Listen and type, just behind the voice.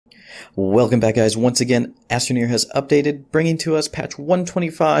Welcome back, guys. Once again, Astroneer has updated, bringing to us patch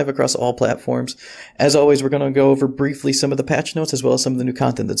 125 across all platforms. As always, we're going to go over briefly some of the patch notes as well as some of the new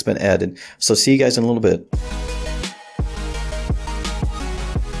content that's been added. So see you guys in a little bit.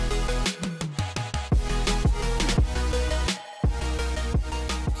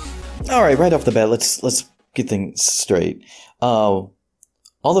 All right, right off the bat, let's get things straight. All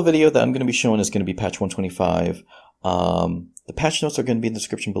the video that I'm going to be showing is going to be patch 125. The patch notes are going to be in the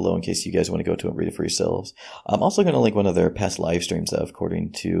description below in case you guys want to go to it and read it for yourselves. I'm also going to link one of their past live streams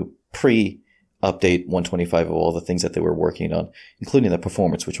according to pre-update 125 of all the things that they were working on, including the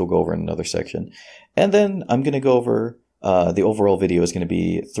performance, which we'll go over in another section. And then I'm going to go over the overall video is going to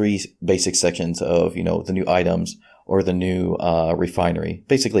be 3 basic sections of, the new items or the new refinery,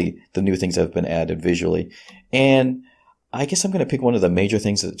 basically the new things that have been added visually. And I guess I'm going to pick one of the major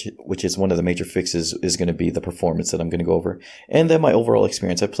things, which is one of the major fixes, is going to be the performance that I'm going to go over. And then my overall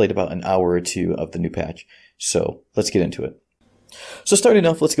experience. I've played about an hour or two of the new patch. So let's get into it. So starting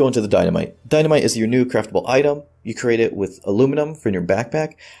off, let's go into the Dynamite. Dynamite is your new craftable item. You create it with aluminum for your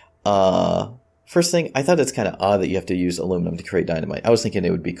backpack. First thing, I thought it's kind of odd that you have to use aluminum to create Dynamite. I was thinking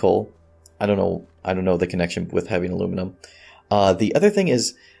it would be coal. I don't know the connection with having aluminum. The other thing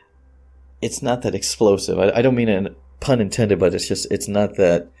is, it's not that explosive. I don't mean it, pun intended, but it's not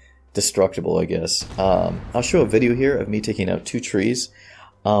that destructible, I guess. I'll show a video here of me taking out 2 trees.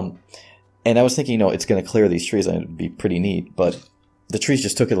 And I was thinking, it's going to clear these trees and it'd be pretty neat, but the trees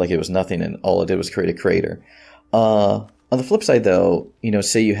just took it like it was nothing and all it did was create a crater. On the flip side though,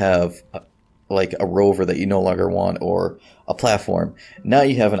 say you have like a rover that you no longer want or a platform. Now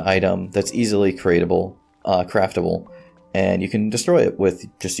you have an item that's easily craftable, and you can destroy it with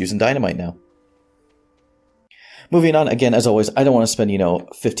just using Dynamite now. Moving on, again, as always, I don't want to spend,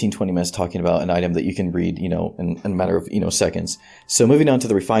 15-20 minutes talking about an item that you can read, in a matter of, seconds. So moving on to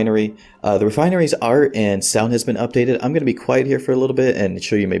the refinery. The refinery's art and sound has been updated. I'm going to be quiet here for a little bit and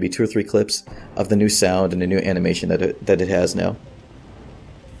show you maybe 2 or 3 clips of the new sound and the new animation that it has now.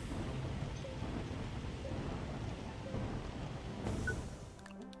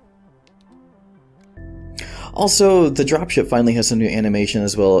 Also, the dropship finally has some new animation,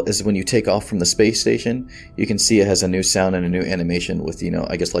 as well as when you take off from the space station. You can see it has a new sound and a new animation with,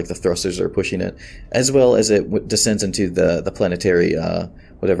 I guess like the thrusters are pushing it, as well as it descends into the planetary,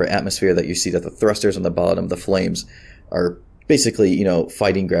 whatever atmosphere that you see, that the thrusters on the bottom, the flames, are basically,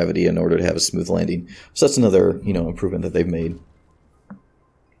 fighting gravity in order to have a smooth landing. So that's another, improvement that they've made.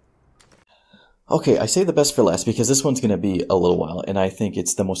 Okay, I say the best for last because this one's going to be a little while, and I think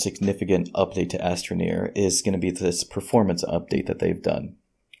it's the most significant update to Astroneer is going to be this performance update that they've done.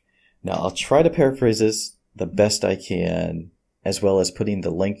 Now, I'll try to paraphrase this the best I can, as well as putting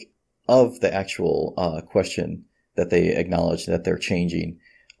the link of the actual question that they acknowledge that they're changing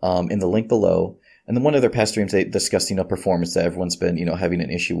in the link below. And then one of their past streams, they discussed, performance that everyone's been, having an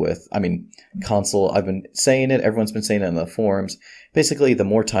issue with. I mean, console, I've been saying it, everyone's been saying it in the forums. Basically, the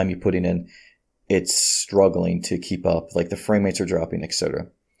more time you're putting in, it's struggling to keep up, like the frame rates are dropping, etc.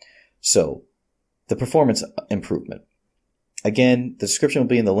 So, the performance improvement. Again, the description will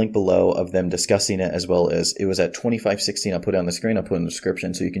be in the link below of them discussing it, as well as it was at 2516. I'll put it on the screen, I'll put it in the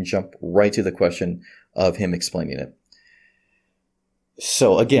description, so you can jump right to the question of him explaining it.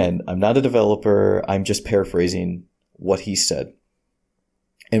 So again, I'm not a developer, I'm just paraphrasing what he said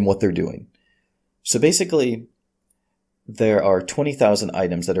and what they're doing. So basically, there are 20,000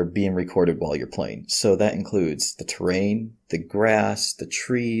 items that are being recorded while you're playing. So that includes the terrain, the grass, the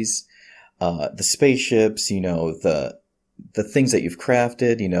trees, the spaceships, the things that you've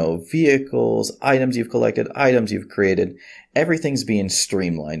crafted, vehicles, items you've collected, items you've created. Everything's being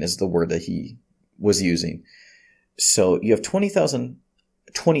streamlined is the word that he was using. So you have 20,000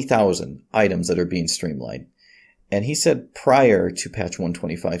 items that are being streamlined. And he said prior to patch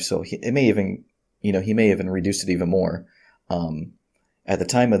 125, so it may even, he may even reduced it even more. At the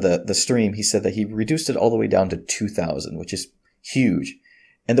time of the stream, he said that he reduced it all the way down to 2,000, which is huge.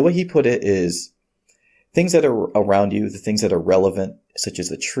 And the way he put it is, things that are around you, the things that are relevant, such as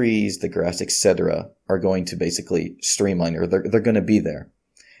the trees, the grass, etc., are going to basically streamline, or they're going to be there.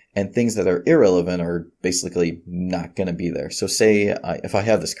 And things that are irrelevant are basically not going to be there. So say, if I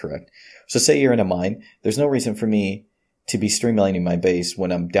have this correct, so say you're in a mine, there's no reason for me to be streamlining my base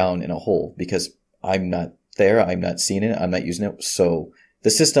when I'm down in a hole, because I'm not there, I'm not seeing it, I'm not using it. So the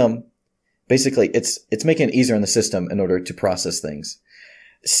system, basically, it's making it easier on the system in order to process things.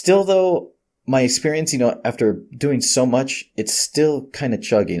 Still though, my experience, after doing so much, it's still kind of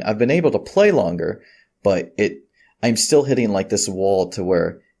chugging. I've been able to play longer, but I'm still hitting like this wall to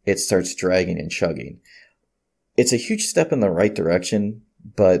where it starts dragging and chugging. It's a huge step in the right direction,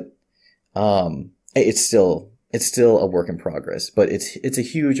 but It's still a work in progress, but it's a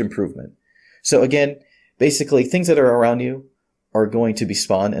huge improvement. So again, basically things that are around you are going to be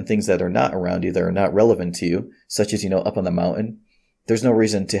spawned, and things that are not around you, that are not relevant to you, such as, up on the mountain, there's no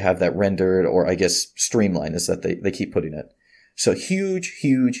reason to have that rendered, or I guess streamlined is that they keep putting it. So huge,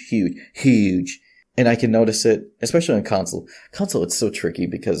 huge, huge, huge. And I can notice it, especially on console. Console, it's so tricky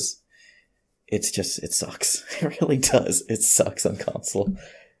because it sucks. It really does. It sucks on console.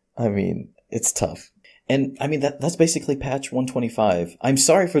 I mean, it's tough. And I mean, that's basically patch 125. I'm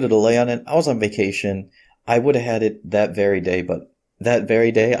sorry for the delay on it. I was on vacation. I would have had it that very day, but that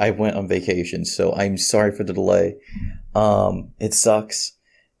very day I went on vacation. So I'm sorry for the delay. It sucks.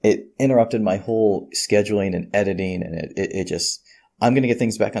 It interrupted my whole scheduling and editing, and it just, I'm going to get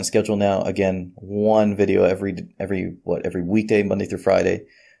things back on schedule now. Again, one video every weekday, Monday through Friday.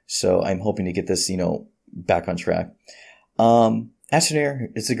 So I'm hoping to get this, back on track. Astroneer,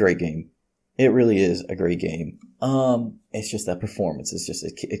 it's a great game. It really is a great game. It's just that performance. It's just,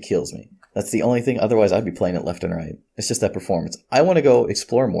 it kills me. That's the only thing. Otherwise, I'd be playing it left and right. It's just that performance. I want to go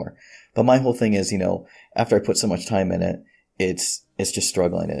explore more. But my whole thing is, after I put so much time in it, it's just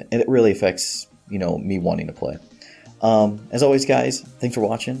struggling in it. And it really affects, me wanting to play. As always, guys, thanks for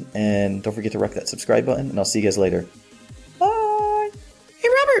watching. And don't forget to wreck that subscribe button. And I'll see you guys later. Bye! Hey,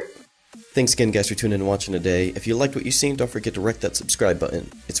 Robert! Thanks again, guys, for tuning in and watching today. If you liked what you've seen, don't forget to wreck that subscribe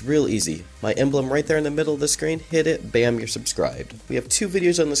button. It's real easy. My emblem right there in the middle of the screen, hit it, bam, you're subscribed. We have 2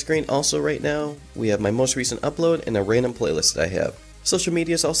 videos on the screen also right now. We have my most recent upload and a random playlist that I have. Social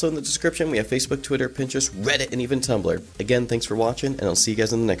media is also in the description. We have Facebook, Twitter, Pinterest, Reddit, and even Tumblr. Again, thanks for watching, and I'll see you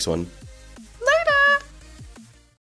guys in the next one.